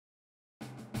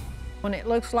When it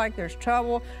looks like there's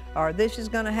trouble, or this is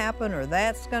going to happen, or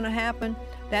that's going to happen,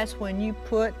 that's when you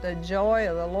put the joy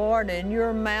of the Lord in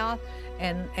your mouth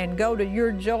and go to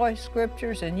your joy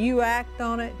scriptures and you act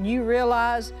on it, and you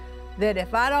realize that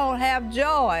if I don't have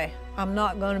joy, I'm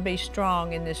not going to be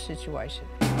strong in this situation.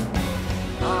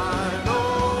 I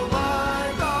know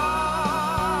my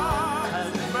God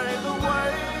has made the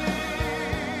way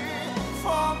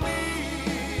for me.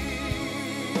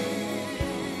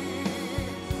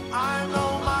 I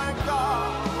know my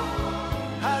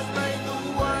God has made the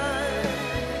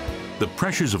way. The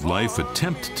pressures of life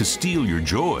attempt to steal your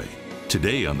joy.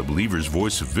 Today on the Believer's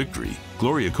Voice of Victory,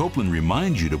 Gloria Copeland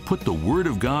reminds you to put the Word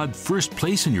of God first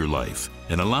place in your life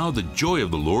and allow the joy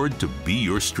of the Lord to be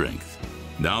your strength.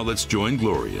 Now let's join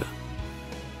Gloria.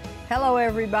 Hello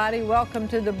everybody, welcome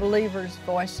to the Believer's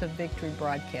Voice of Victory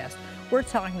broadcast. We're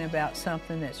talking about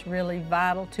something that's really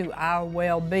vital to our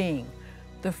well-being,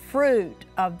 the fruit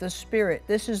of the Spirit.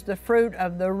 This is the fruit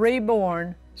of the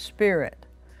reborn Spirit.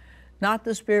 Not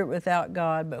the spirit without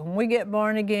God, but when we get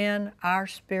born again, our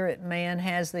spirit man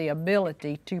has the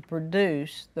ability to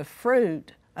produce the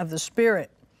fruit of the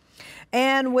Spirit.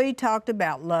 And we talked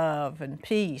about love and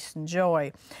peace and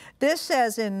joy. This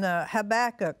says in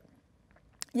Habakkuk,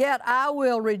 "Yet I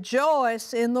will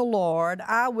rejoice in the Lord,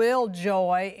 I will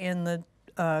joy in the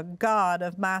God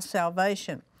of my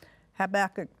salvation."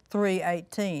 Habakkuk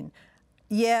 3:18.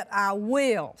 Yet I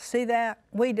will. See that?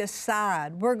 We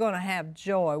decide we're going to have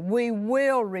joy. We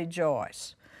will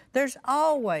rejoice. There's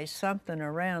always something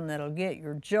around that'll get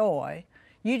your joy.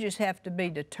 You just have to be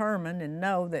determined and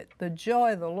know that the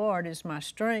joy of the Lord is my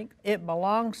strength. It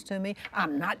belongs to me.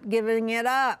 I'm not giving it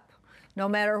up. No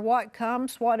matter what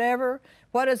comes, whatever.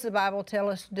 What does the Bible tell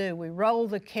us to do? We roll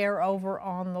the care over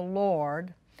on the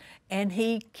Lord, and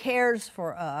He cares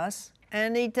for us.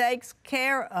 And He takes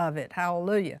care of it.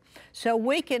 Hallelujah. So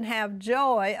we can have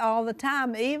joy all the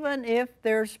time, even if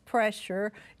there's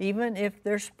pressure, even if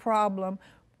there's problem.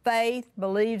 Faith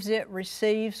believes it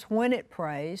receives when it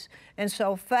prays. And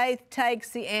so faith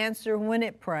takes the answer when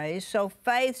it prays. So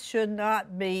faith should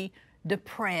not be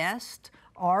depressed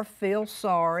or feel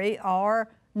sorry or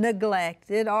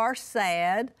neglected or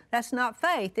sad. That's not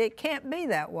faith. It can't be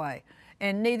that way.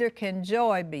 And neither can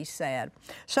joy be sad.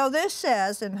 So this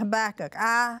says in Habakkuk,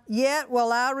 yet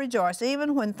will I rejoice,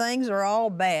 even when things are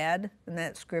all bad, in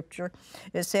that scripture,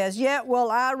 it says, yet will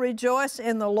I rejoice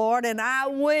in the Lord, and I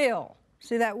will,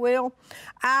 see that will?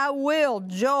 I will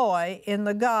joy in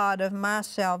the God of my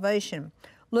salvation.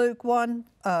 Luke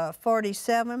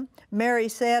 1:47, Mary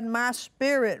said, my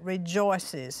spirit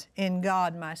rejoices in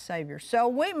God my Savior. So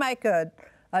we make a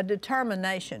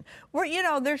determination. You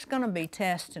know, there's going to be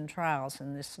tests and trials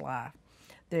in this life.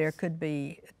 There could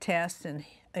be tests in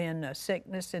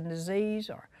sickness and disease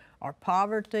or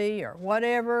poverty or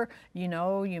whatever. You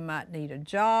know, you might need a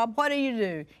job. What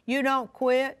do? You don't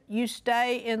quit. You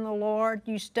stay in the Lord.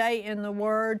 You stay in the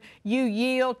Word. You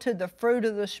yield to the fruit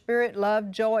of the Spirit,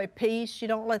 love, joy, peace. You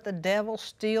don't let the devil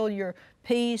steal your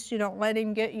peace. You don't let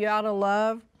him get you out of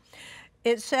love.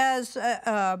 It says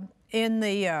in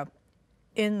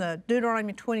the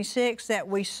Deuteronomy 26 that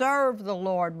we serve the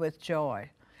Lord with joy.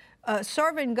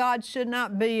 Serving God should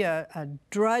not be a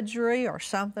drudgery or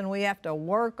something we have to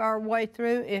work our way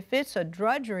through. If it's a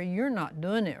drudgery, you're not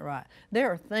doing it right. There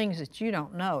are things that you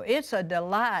don't know. It's a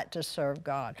delight to serve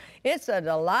God. It's a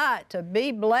delight to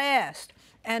be blessed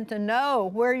and to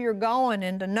know where you're going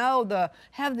and to know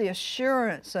have the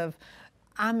assurance of,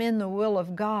 I'm in the will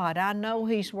of God. I know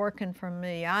He's working for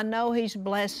me. I know He's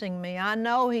blessing me. I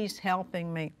know He's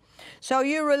helping me. So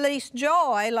you release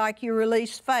joy like you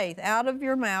release faith out of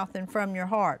your mouth and from your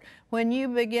heart. When you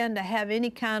begin to have any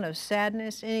kind of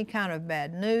sadness, any kind of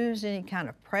bad news, any kind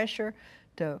of pressure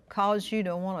to cause you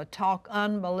to want to talk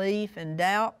unbelief and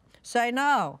doubt, say,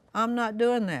 no, I'm not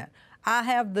doing that. I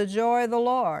have the joy of the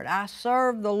Lord. I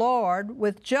serve the Lord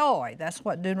with joy. That's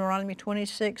what Deuteronomy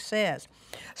 26 says.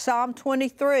 Psalm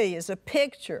 23 is a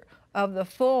picture of the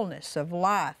fullness of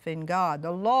life in God. The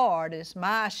Lord is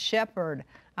my shepherd.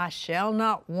 I shall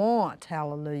not want.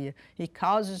 Hallelujah. He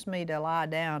causes me to lie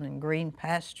down in green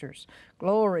pastures.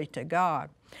 Glory to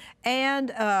God. And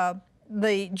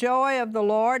the joy of the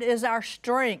Lord is our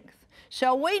strength.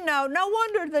 So we know, no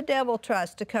wonder the devil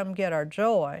tries to come get our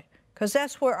joy, because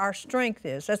that's where our strength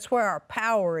is. That's where our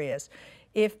power is.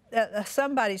 If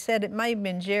somebody said, it may have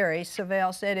been Jerry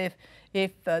Savelle said,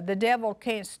 if the devil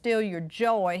can't steal your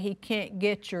joy, he can't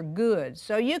get your goods.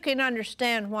 So you can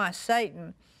understand why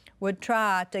Satan would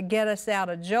try to get us out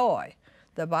of joy.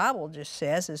 The Bible just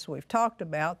says, as we've talked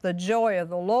about, the joy of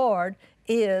the Lord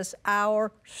is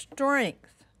our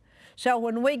strength. So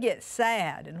when we get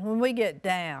sad and when we get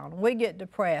down, we get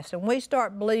depressed, and we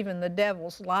start believing the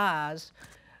devil's lies,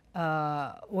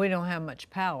 we don't have much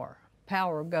power.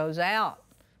 Power goes out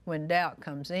when doubt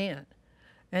comes in.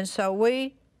 And so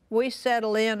we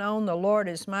settle in on the Lord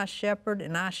is my shepherd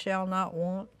and I shall not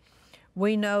want.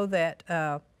 We know that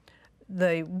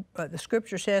the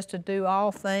Scripture says to do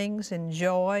all things in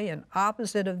joy, and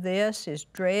opposite of this is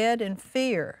dread and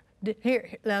fear.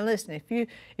 Here, now listen,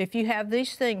 if you have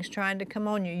these things trying to come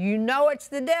on you, you know it's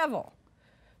the devil.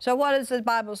 So what does the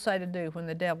Bible say to do when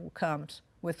the devil comes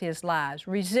with his lies?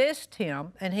 Resist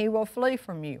him and he will flee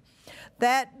from you.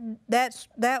 That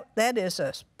is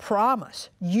a promise.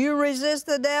 You resist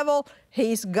the devil,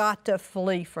 he's got to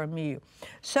flee from you.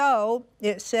 So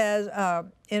it says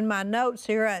in my notes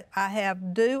here, I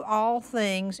have do all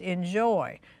things in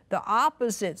joy. The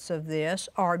opposites of this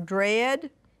are dread.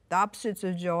 The opposites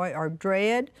of joy are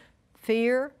dread,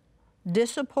 fear,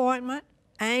 disappointment,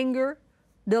 anger,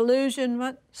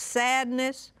 delusionment,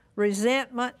 sadness,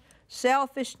 resentment,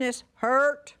 selfishness,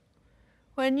 hurt.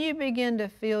 When you begin to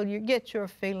feel, you get your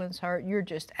feelings hurt, you're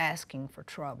just asking for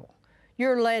trouble.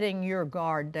 You're letting your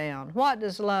guard down. What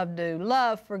does love do?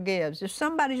 Love forgives. If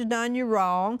somebody's done you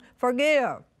wrong,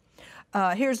 forgive.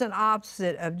 Here's an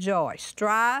opposite of joy,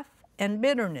 strife and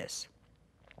bitterness.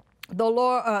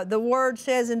 The Word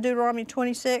says in Deuteronomy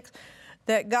 26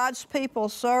 that God's people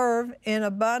serve in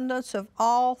abundance of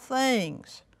all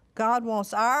things. God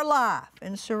wants our life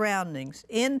and surroundings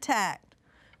intact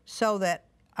so that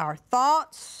our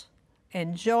thoughts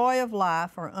and joy of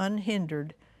life are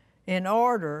unhindered, in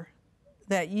order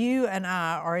that you and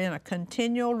I are in a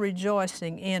continual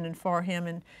rejoicing in and for Him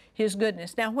and His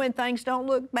goodness. Now, when things don't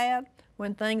look bad,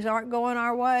 when things aren't going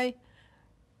our way,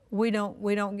 we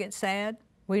don't get sad.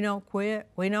 We don't quit.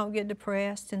 We don't get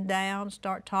depressed and down,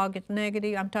 start talking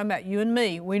negative. I'm talking about you and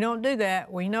me. We don't do that.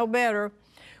 We know better.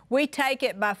 We take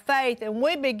it by faith and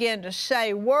we begin to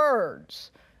say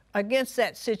words against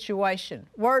that situation,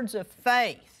 words of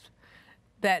faith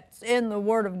that's in the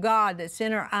Word of God, that's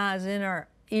in our eyes, in our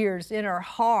ears, in our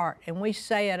heart, and we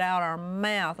say it out our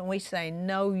mouth, and we say,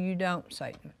 no, you don't,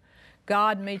 Satan.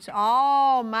 God meets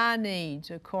all my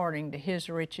needs according to His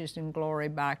riches and glory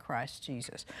by Christ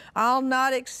Jesus. I'll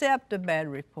not accept a bad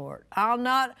report. I'll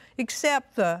not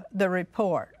accept the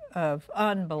report of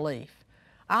unbelief.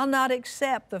 I'll not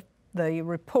accept the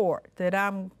report that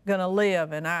I'm going to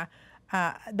live and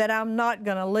that I'm not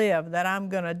going to live, that I'm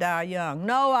going to die young.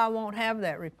 No, I won't have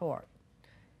that report.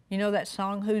 You know that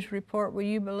song, Whose Report Will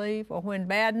You Believe? Well, when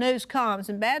bad news comes,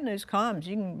 and bad news comes,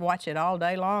 you can watch it all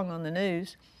day long on the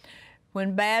news.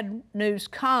 When bad news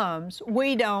comes,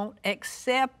 we don't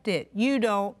accept it. You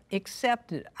don't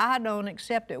accept it. I don't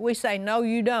accept it. We say, no,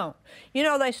 you don't. You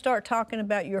know, they start talking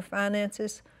about your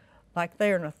finances like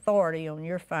they're an authority on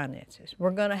your finances.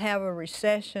 We're going to have a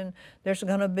recession. There's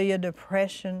going to be a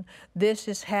depression. This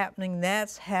is happening.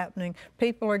 That's happening.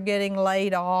 People are getting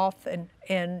laid off.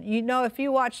 And you know, if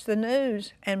you watch the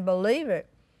news and believe it,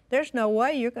 there's no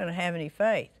way you're going to have any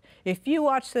faith. If you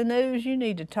watch the news, you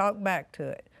need to talk back to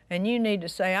it. And you need to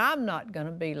say, I'm not going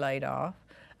to be laid off.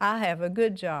 I have a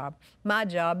good job. My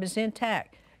job is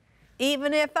intact.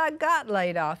 Even if I got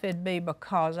laid off, it'd be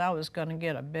because I was going to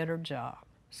get a better job.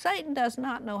 Satan does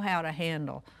not know how to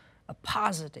handle a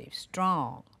positive,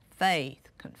 strong faith,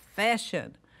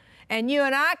 confession. And you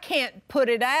and I can't put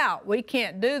it out. We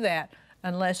can't do that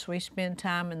unless we spend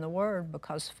time in the Word,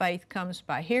 because faith comes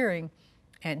by hearing,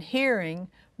 and hearing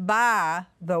by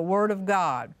the Word of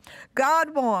God.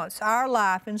 God wants our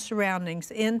life and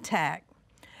surroundings intact,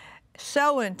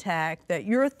 so intact that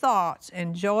your thoughts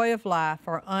and joy of life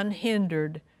are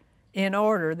unhindered, in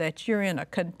order that you're in a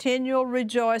continual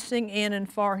rejoicing in and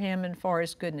for Him and for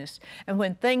His goodness. And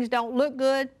when things don't look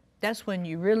good, that's when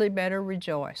you really better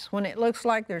rejoice. When it looks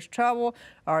like there's trouble,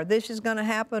 or this is going to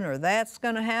happen, or that's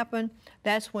going to happen,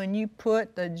 that's when you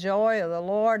put the joy of the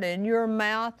Lord in your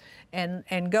mouth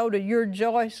and go to your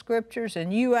joy scriptures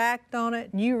and you act on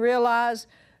it, and you realize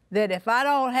that if I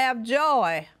don't have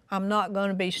joy, I'm not going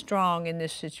to be strong in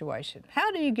this situation.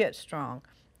 How do you get strong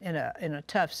in a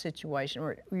tough situation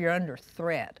where you're under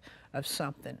threat of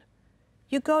something?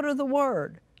 You go to the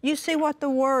Word. You see what the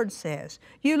Word says.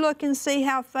 You look and see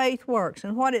how faith works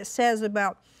and what it says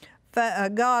about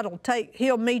God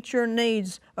He'll meet your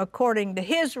needs according to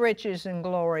His riches and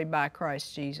glory by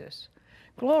Christ Jesus.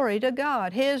 Glory to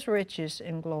God. His riches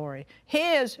and glory.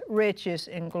 His riches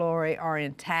and glory are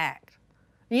intact.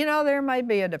 You know, there may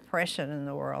be a depression in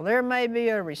the world. There may be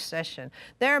a recession.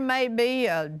 There may be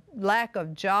a lack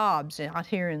of jobs out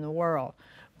here in the world.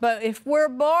 But if we're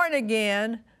born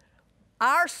again,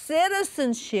 Our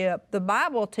citizenship, the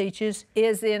Bible teaches,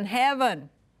 is in heaven,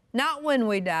 not when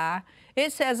we die.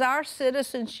 It says our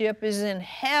citizenship is in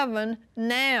heaven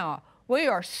now. We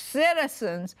are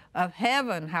citizens of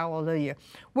heaven, hallelujah.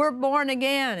 We're born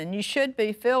again, and you should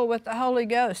be filled with the Holy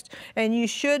Ghost, and you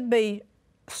should be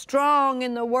strong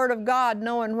in the Word of God,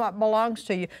 knowing what belongs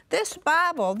to you. This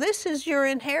Bible, this is your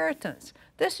inheritance.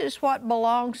 This is what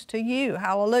belongs to you,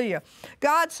 hallelujah.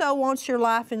 God so wants your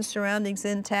life and surroundings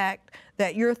intact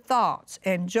that your thoughts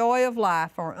and joy of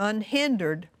life are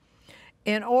unhindered,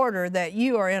 in order that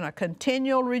you are in a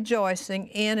continual rejoicing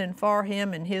in and for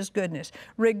Him and His goodness.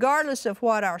 Regardless of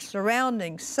what our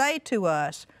surroundings say to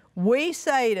us, we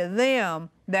say to them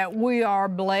that we are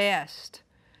blessed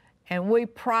and we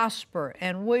prosper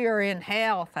and we are in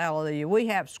health, hallelujah. We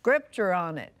have scripture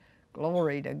on it.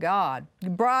 Glory to God.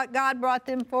 God brought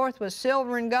them forth with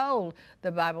silver and gold,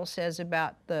 the Bible says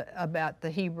about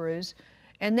the Hebrews,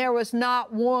 and there was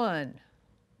not one.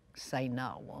 Say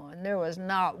not one. There was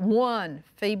not one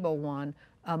feeble one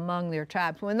among their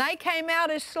tribes. When they came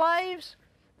out as slaves,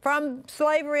 from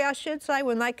slavery I should say,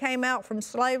 when they came out from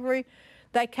slavery,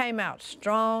 they came out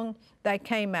strong, they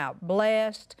came out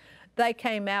blessed, they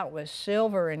came out with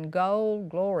silver and gold,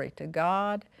 glory to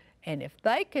God. And if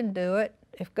they can do it,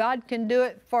 if God can do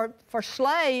it for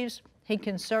slaves, He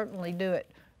can certainly do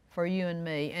it for you and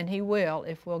me, and He will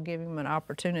if we'll give Him an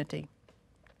opportunity.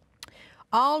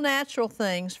 All natural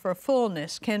things for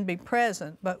fullness can be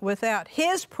present, but without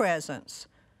His presence,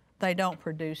 they don't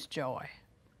produce joy.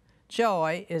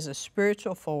 Joy is a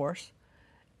spiritual force,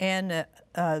 and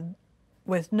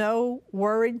with no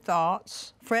worried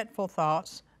thoughts, fretful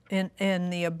thoughts, in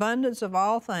the abundance of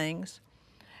all things,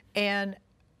 and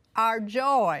our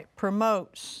joy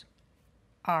promotes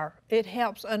it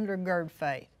helps undergird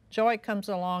faith. Joy comes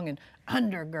along and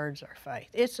undergirds our faith.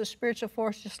 It's a spiritual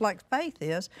force just like faith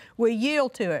is. We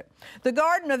yield to it. The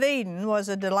Garden of Eden was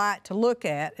a delight to look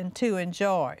at and to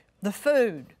enjoy. The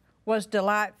food was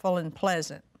delightful and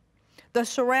pleasant. The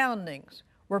surroundings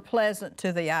were pleasant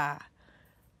to the eye.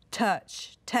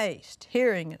 Touch, taste,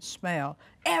 hearing, and smell.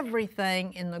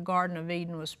 Everything in the Garden of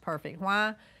Eden was perfect.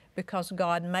 Why? Because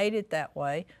God made it that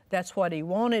way. That's what He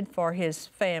wanted for His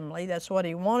family. That's what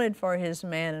He wanted for His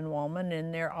man and woman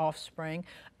and their offspring.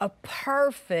 A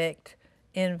perfect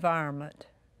environment.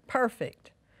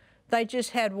 Perfect. They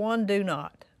just had one do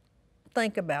not.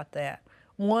 Think about that.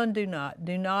 One do not.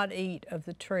 Do not eat of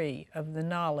the tree of the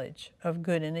knowledge of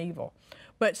good and evil.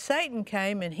 But Satan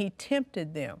came and he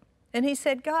tempted them. And he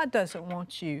said, God doesn't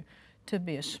want you to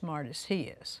be as smart as He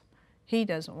is. He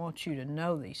doesn't want you to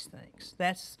know these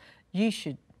things. You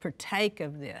should partake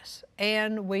of this.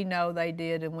 And we know they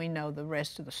did, and we know the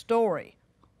rest of the story.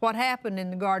 What happened in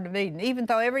the Garden of Eden? Even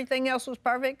though everything else was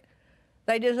perfect,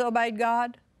 they disobeyed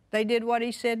God. They did what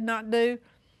He said not do,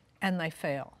 and they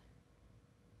fell.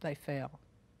 They fell.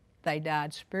 They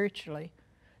died spiritually.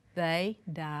 They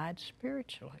died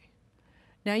spiritually.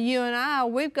 Now, you and I,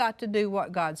 we've got to do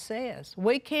what God says.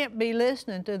 We can't be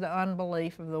listening to the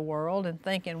unbelief of the world and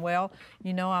thinking, well,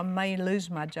 you know, I may lose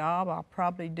my job. I'll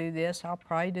probably do this. I'll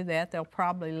probably do that. They'll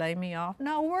probably lay me off.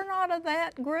 No, we're not of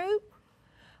that group.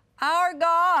 Our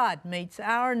God meets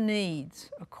our needs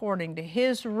according to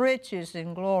His riches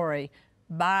and glory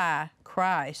by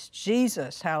Christ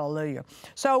Jesus. Hallelujah.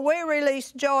 So we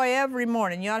release joy every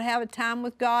morning. You ought to have a time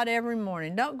with God every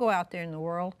morning. Don't go out there in the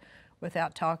world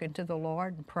without talking to the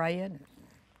Lord and praying and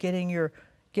getting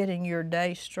your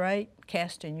day straight,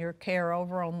 casting your care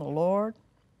over on the Lord.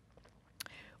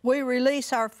 We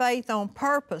release our faith on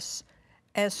purpose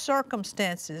as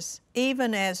circumstances,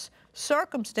 even as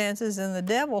circumstances and the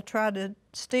devil try to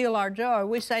steal our joy.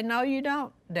 We say, no, you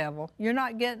don't, devil. You're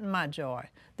not getting my joy.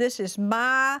 This is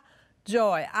my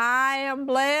joy. I am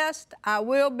blessed. I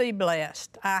will be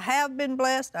blessed. I have been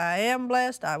blessed. I am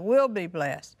blessed. I will be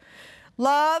blessed.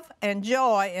 Love and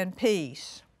joy and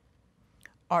peace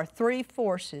are three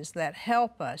forces that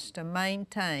help us to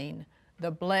maintain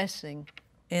the blessing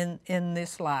in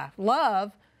this life.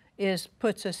 Love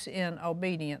puts us in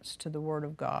obedience to the Word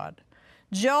of God.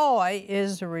 Joy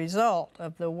is the result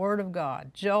of the Word of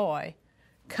God. Joy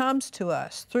comes to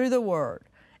us through the Word,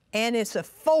 and it's a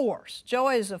force.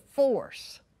 Joy is a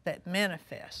force that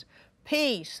manifests.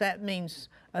 Peace, that means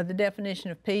the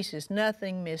definition of peace is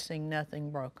nothing missing,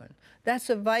 nothing broken. That's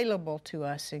available to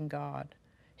us in God.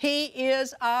 He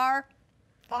is our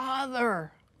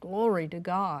Father. Glory to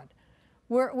God.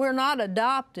 We're not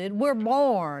adopted. We're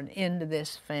born into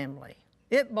this family.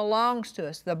 It belongs to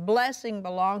us. The blessing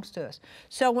belongs to us.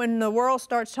 So when the world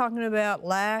starts talking about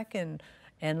lack and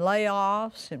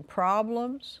layoffs and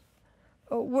problems,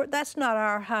 that's not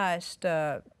our highest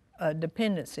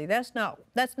dependency. That's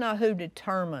not who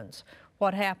determines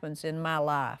what happens in my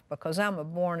life, because I'm a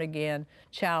born-again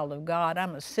child of God.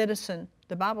 I'm a citizen.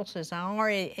 The Bible says I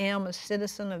already am a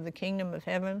citizen of the kingdom of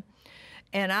heaven,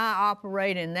 and I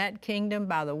operate in that kingdom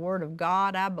by the Word of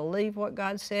God. I believe what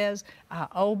God says. I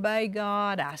obey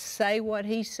God. I say what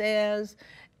He says,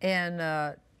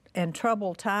 and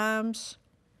troubled times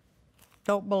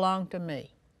don't belong to me.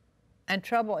 And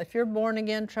if you're born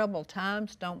again, troubled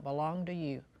times don't belong to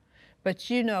you.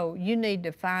 But you know, you need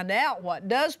to find out what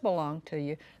does belong to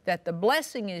you, that the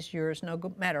blessing is yours no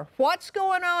matter what's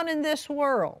going on in this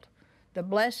world. The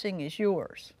blessing is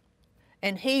yours,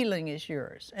 and healing is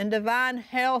yours, and divine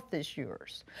health is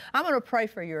yours. I'm going to pray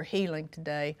for your healing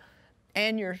today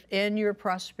and your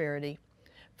prosperity.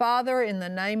 Father, in the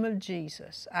name of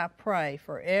Jesus, I pray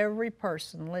for every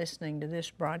person listening to this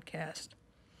broadcast.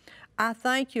 I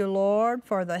thank you, Lord,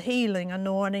 for the healing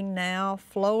anointing now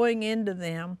flowing into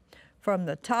them from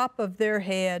the top of their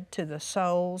head to the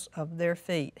soles of their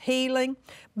feet. Healing,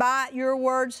 by your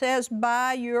word says,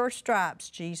 by your stripes,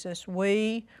 Jesus,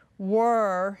 we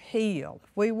were healed.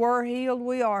 If we were healed,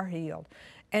 we are healed.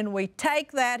 And we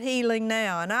take that healing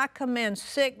now, and I command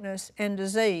sickness and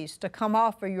disease to come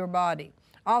off of your body,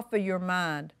 off of your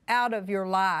mind, out of your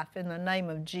life in the name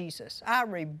of Jesus. I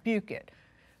rebuke it.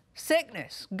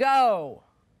 Sickness, go.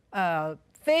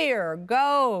 Fear,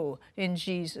 go in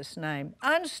Jesus' name.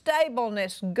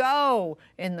 Unstableness, go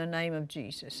in the name of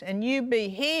Jesus. And you be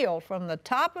healed from the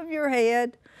top of your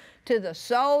head to the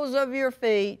soles of your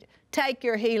feet. Take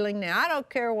your healing now. I don't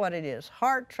care what it is,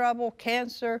 heart trouble,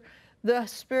 cancer. The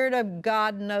Spirit of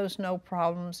God knows no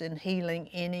problems in healing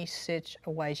any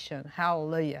situation.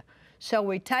 Hallelujah. So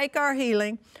we take our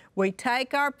healing, we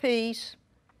take our peace.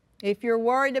 If you're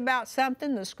worried about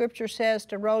something, the Scripture says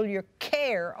to roll your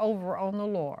care over on the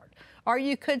Lord. Or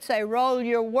you could say, roll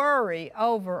your worry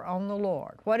over on the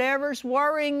Lord. Whatever's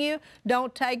worrying you,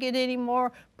 don't take it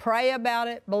anymore. Pray about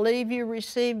it. Believe you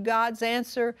receive God's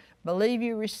answer. Believe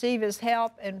you receive His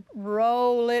help, and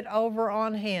roll it over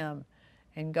on Him.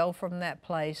 And go from that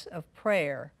place of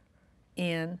prayer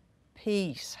in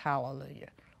peace. Hallelujah.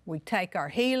 We take our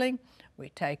healing. We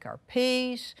take our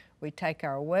peace. We take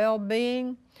our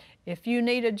well-being. If you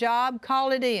need a job,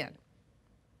 call it in.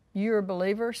 You're a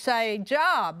believer. Say,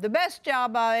 job, the best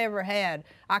job I ever had.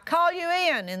 I call you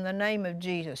in the name of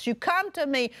Jesus. You come to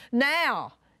me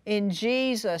now in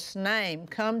Jesus' name.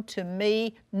 Come to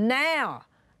me now.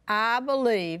 I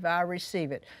believe I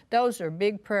receive it. Those are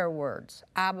big prayer words.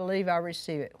 I believe I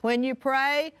receive it. When you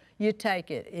pray, you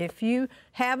take it. If you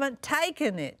haven't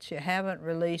taken it, you haven't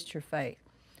released your faith.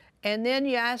 And then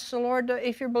you ask the Lord,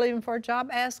 if you're believing for a job,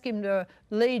 ask Him to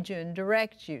lead you and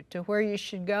direct you to where you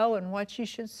should go and what you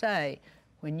should say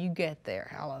when you get there.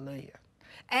 Hallelujah.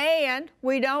 And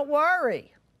we don't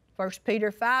worry. 1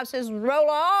 Peter 5 says, roll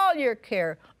all your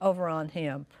care over on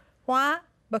Him. Why?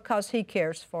 Because He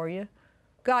cares for you.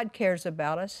 God cares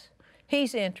about us.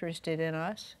 He's interested in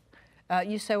us.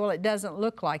 You say, well, it doesn't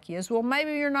look like He is. Well,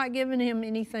 maybe you're not giving Him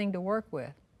anything to work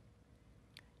with.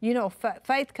 You know,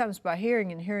 faith comes by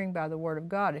hearing, and hearing by the Word of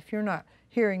God. If you're not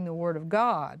hearing the Word of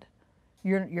God,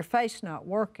 your faith's not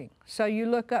working. So you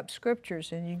look up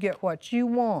Scriptures and you get what you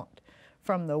want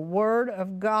from the Word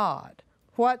of God.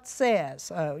 What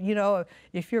says, you know,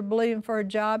 if you're believing for a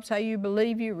job, say you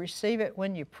believe, you receive it.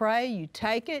 When you pray, you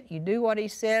take it, you do what He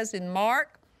says in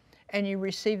Mark, and you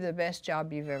receive the best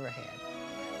job you've ever had.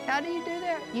 How do you do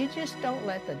that? You just don't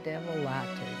let the devil lie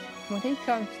to you. When he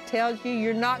comes tells you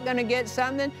you're not going to get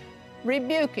something,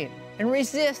 rebuke him and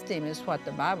resist him is what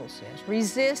the Bible says.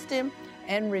 Resist him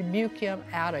and rebuke him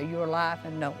out of your life,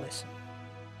 and don't listen.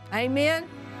 Amen?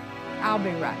 I'll be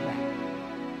right back.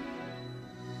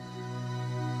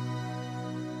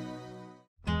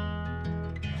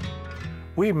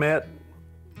 We met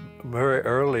very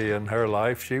early in her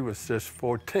life. She was just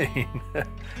 14.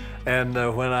 And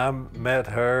when I met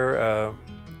her,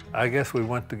 I guess we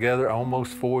went together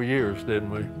almost 4 years, didn't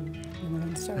we?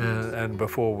 And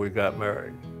before we got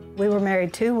married. We were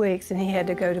married 2 weeks, and he had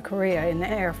to go to Korea in the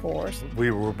Air Force.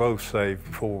 We were both saved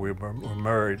before we were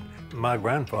married. My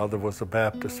grandfather was a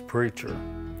Baptist preacher.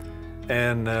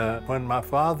 And when my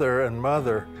father and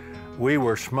mother, we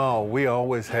were small, we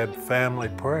always had family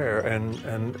prayer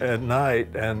and at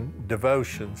night and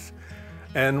devotions.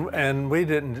 And we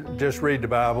didn't just read the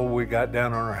Bible, we got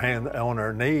down on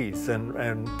our knees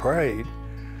and prayed.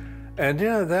 And you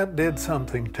know, that did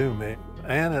something to me.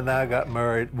 Ann and I got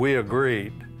married, we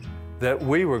agreed that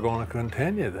we were going to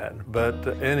continue that.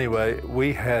 But anyway,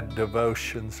 we had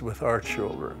devotions with our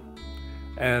children.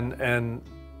 And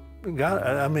God,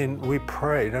 I mean, we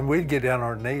prayed, and we'd get down on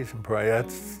our knees and pray.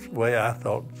 That's the way I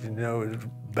thought, you know, is the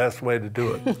best way to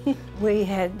do it. We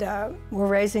were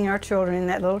raising our children in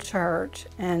that little church,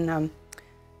 and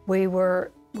we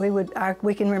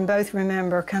can both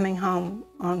remember coming home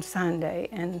on Sunday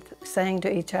and saying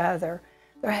to each other,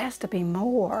 there has to be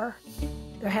more.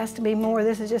 There has to be more.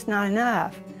 This is just not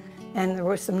enough. And there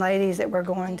were some ladies that were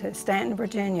going to Stanton,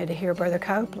 Virginia to hear Brother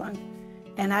Copeland.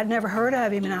 And I'd never heard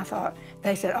of him, and I thought,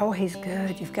 they said, oh, he's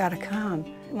good, you've got to come.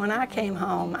 When I came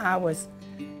home,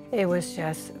 it was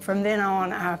just, from then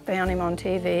on, I found him on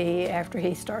TV after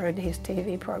he started his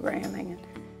TV programming.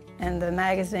 And the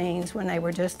magazines, when they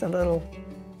were just a little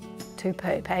 2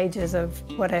 pages of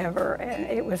whatever, and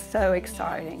it was so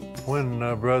exciting. When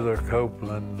Brother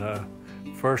Copeland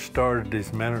first started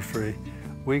his ministry,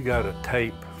 we got a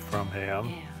tape from him.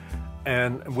 Yeah.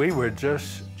 And we were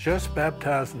just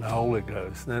baptized in the Holy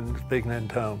Ghost and speaking in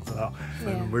tongues and all. Yeah.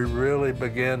 And we really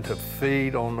began to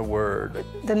feed on the Word.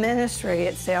 The ministry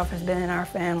itself has been in our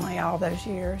family all those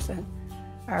years, and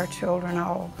our children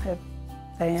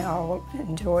they all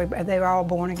enjoy, they were all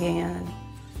born again and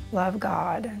love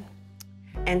God.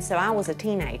 And so I was a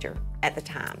teenager at the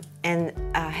time and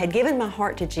had given my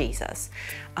heart to Jesus,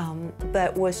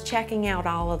 but was checking out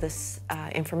all of this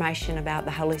information about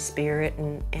the Holy Spirit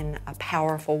and a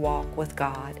powerful walk with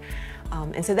God.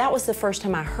 And so that was the first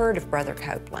time I heard of Brother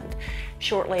Copeland.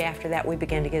 Shortly after that, we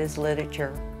began to get his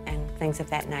literature and things of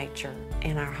that nature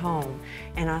in our home.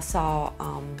 And I saw,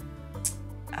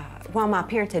 while my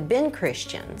parents had been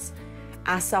Christians,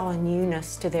 I saw a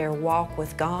newness to their walk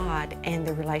with God and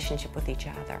the relationship with each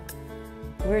other.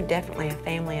 We're definitely a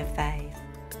family of faith.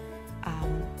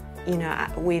 You know,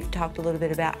 we've talked a little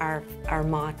bit about our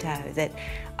motto, that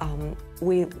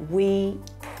we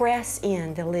press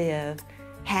in to live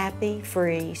happy,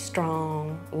 free,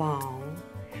 strong, long.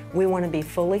 We want to be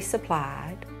fully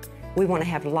supplied. We want to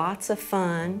have lots of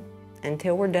fun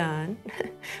until we're done.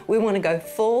 We want to go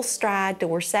full stride till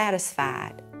we're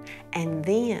satisfied, and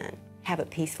then have a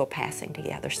peaceful passing to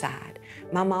the other side.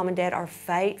 My mom and dad are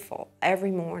faithful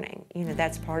every morning. You know,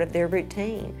 that's part of their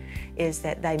routine, is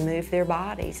that they move their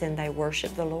bodies and they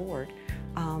worship the Lord.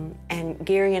 And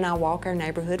Gary and I walk our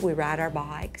neighborhood, we ride our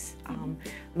bikes.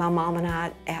 My mom and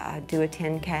I do a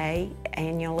 10K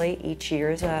annually each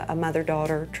year as a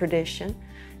mother-daughter tradition.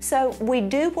 So we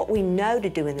do what we know to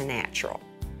do in the natural,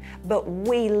 but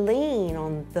we lean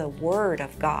on the Word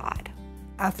of God.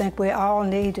 I think we all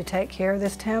need to take care of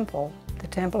this temple, the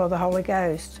temple of the Holy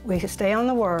Ghost. We stay on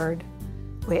the Word,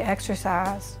 we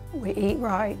exercise, we eat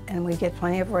right, and we get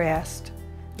plenty of rest.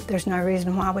 There's no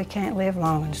reason why we can't live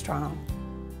long and strong,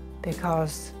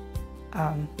 because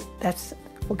that's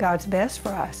what God's best for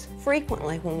us.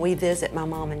 Frequently, when we visit my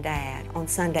mom and dad on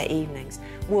Sunday evenings,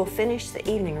 we'll finish the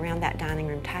evening around that dining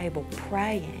room table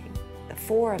praying, the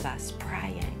 4 of us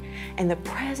praying, and the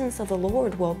presence of the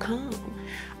Lord will come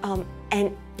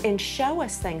and show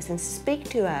us things and speak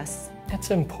to us.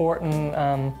 It's important,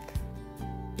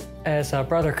 as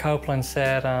Brother Copeland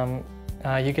said,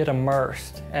 you get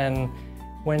immersed, and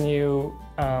when you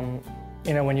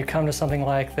when you come to something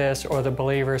like this or the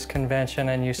Believers Convention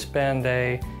and you spend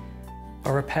a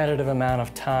repetitive amount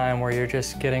of time where you're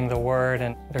just getting the Word,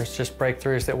 and there's just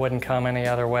breakthroughs that wouldn't come any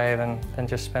other way than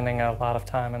just spending a lot of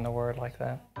time in the Word like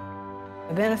that.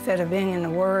 The benefit of being in the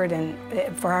Word and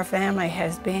for our family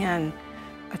has been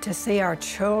to see our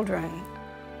children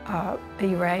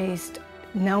be raised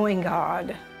knowing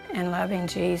God and loving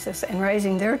Jesus, and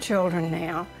raising their children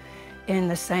now in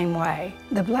the same way.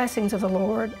 The blessings of the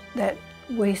Lord that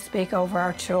we speak over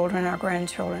our children, our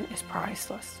grandchildren, is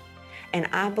priceless. And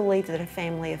I believe that a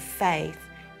family of faith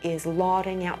is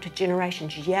lauding out to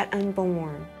generations yet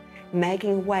unborn,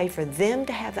 making way for them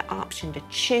to have the option to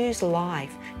choose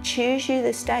life. Choose you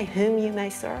this day whom you may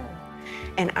serve.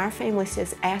 And our family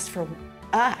says, as for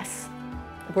us,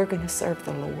 we're going to serve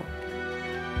the Lord.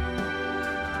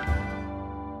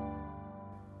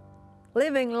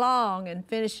 Living long and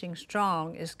finishing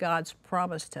strong is God's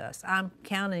promise to us. I'm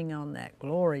counting on that.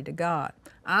 Glory to God.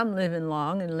 I'm living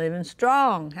long and living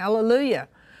strong. Hallelujah.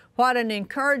 What an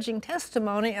encouraging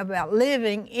testimony about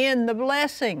living in the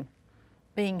blessing.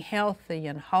 Being healthy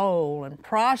and whole and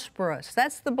prosperous.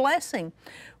 That's the blessing.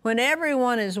 When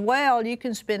everyone is well, you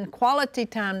can spend quality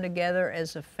time together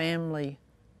as a family.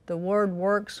 The Word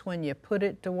works when you put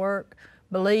it to work.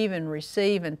 Believe and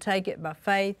receive and take it by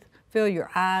faith. Fill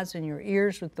your eyes and your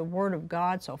ears with the Word of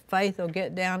God so faith will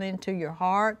get down into your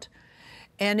heart.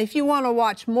 And if you want to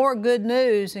watch more good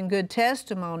news and good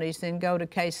testimonies, then go to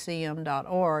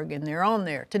kcm.org, and they're on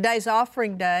there. Today's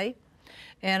offering day,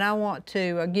 and I want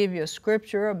to give you a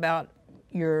scripture about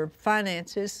your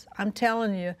finances, I'm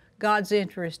telling you, God's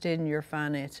interested in your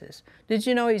finances. Did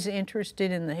you know He's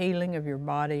interested in the healing of your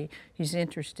body? He's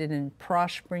interested in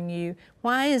prospering you.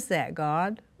 Why is that,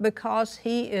 God? Because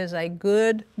He is a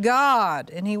good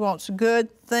God, and He wants good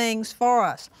things for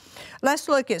us. Let's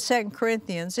look at 2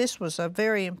 Corinthians. This was a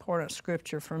very important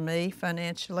scripture for me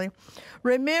financially.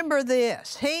 Remember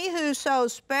this, he who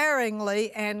sows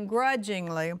sparingly and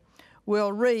grudgingly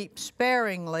will reap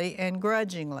sparingly and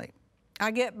grudgingly.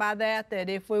 I get by that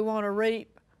if we want to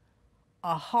reap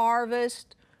a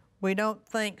harvest, we don't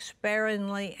think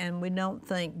sparingly and we don't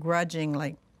think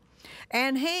grudgingly.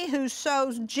 And he who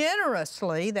sows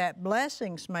generously, that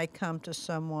blessings may come to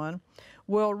someone,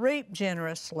 will reap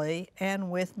generously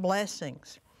and with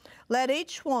blessings. Let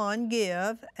each one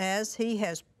give as he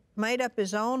has made up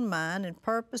his own mind and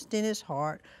purposed in his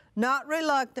heart, not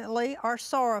reluctantly or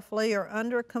sorrowfully or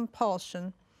under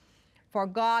compulsion, for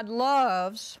God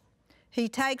loves, He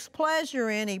takes pleasure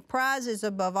in, He prizes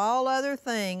above all other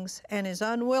things, and is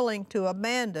unwilling to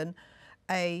abandon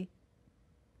a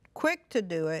quick to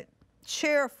do it,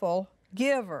 cheerful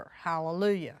giver.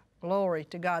 Hallelujah. Glory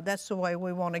to God. That's the way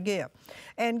we want to give.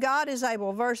 And God is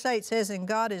able, verse 8 says, and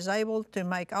God is able to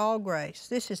make all grace.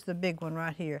 This is the big one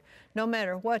right here. No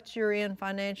matter what you're in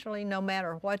financially, no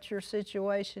matter what your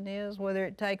situation is, whether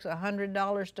it takes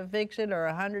 $100 to fix it or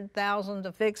 $100,000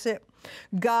 to fix it,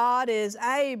 God is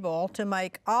able to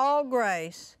make all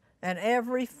grace and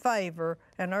every favor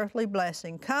and earthly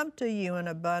blessing come to you in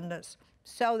abundance,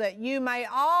 so that you may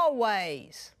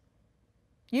always,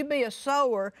 you be a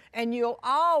sower and you'll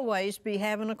always be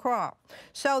having a crop,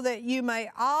 so that you may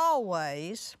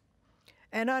always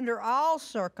and under all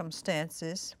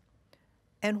circumstances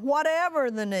and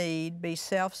whatever the need be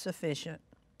self-sufficient,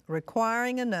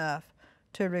 requiring enough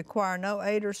to require no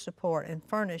aid or support, and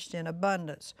furnished in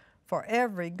abundance for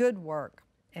every good work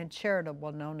and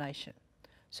charitable donation.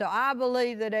 So I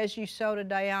believe that as you sow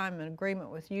today, I'm in agreement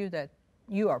with you that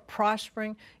you are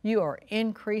prospering, you are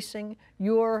increasing,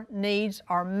 your needs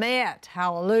are met.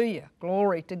 Hallelujah.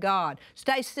 Glory to God.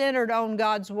 Stay centered on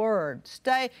God's Word.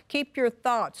 Keep your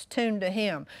thoughts tuned to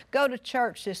Him. Go to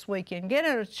church this weekend. Get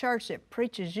in a church that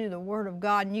preaches you the Word of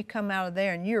God, and you come out of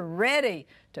there and you're ready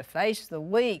to face the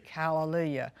week.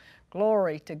 Hallelujah.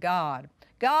 Glory to God.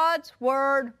 God's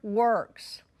Word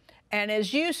works. And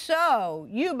as you sow,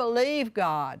 you believe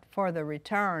God for the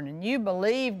return, and you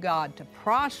believe God to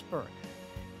prosper,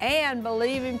 and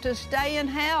believe Him to stay in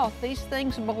health. These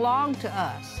things belong to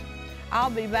us.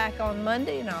 I'll be back on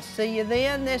Monday, and I'll see you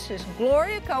then. This is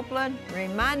Gloria Copeland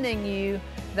reminding you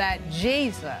that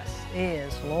Jesus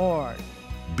is Lord.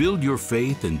 Build your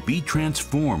faith and be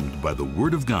transformed by the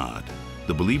Word of God.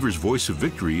 The Believer's Voice of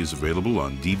Victory is available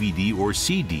on DVD or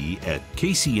CD at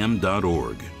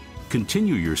kcm.org.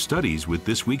 Continue your studies with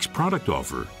this week's product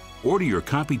offer. Order your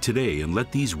copy today and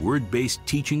let these word-based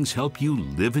teachings help you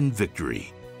live in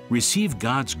victory. Receive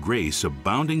God's grace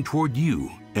abounding toward you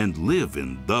and live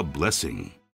in the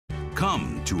blessing.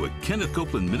 Come to a Kenneth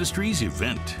Copeland Ministries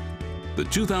event. The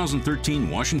 2013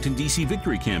 Washington, D.C.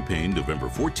 Victory Campaign, November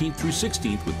 14th through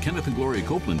 16th with Kenneth and Gloria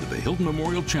Copeland at the Hilton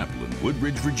Memorial Chapel in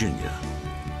Woodbridge, Virginia.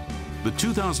 The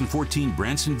 2014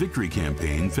 Branson Victory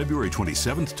Campaign, February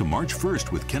 27th to March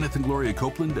 1st with Kenneth and Gloria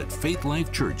Copeland at Faith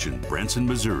Life Church in Branson,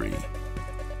 Missouri.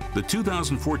 The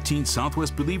 2014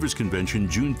 Southwest Believers Convention,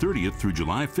 June 30th through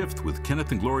July 5th with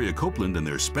Kenneth and Gloria Copeland and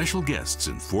their special guests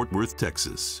in Fort Worth,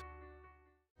 Texas.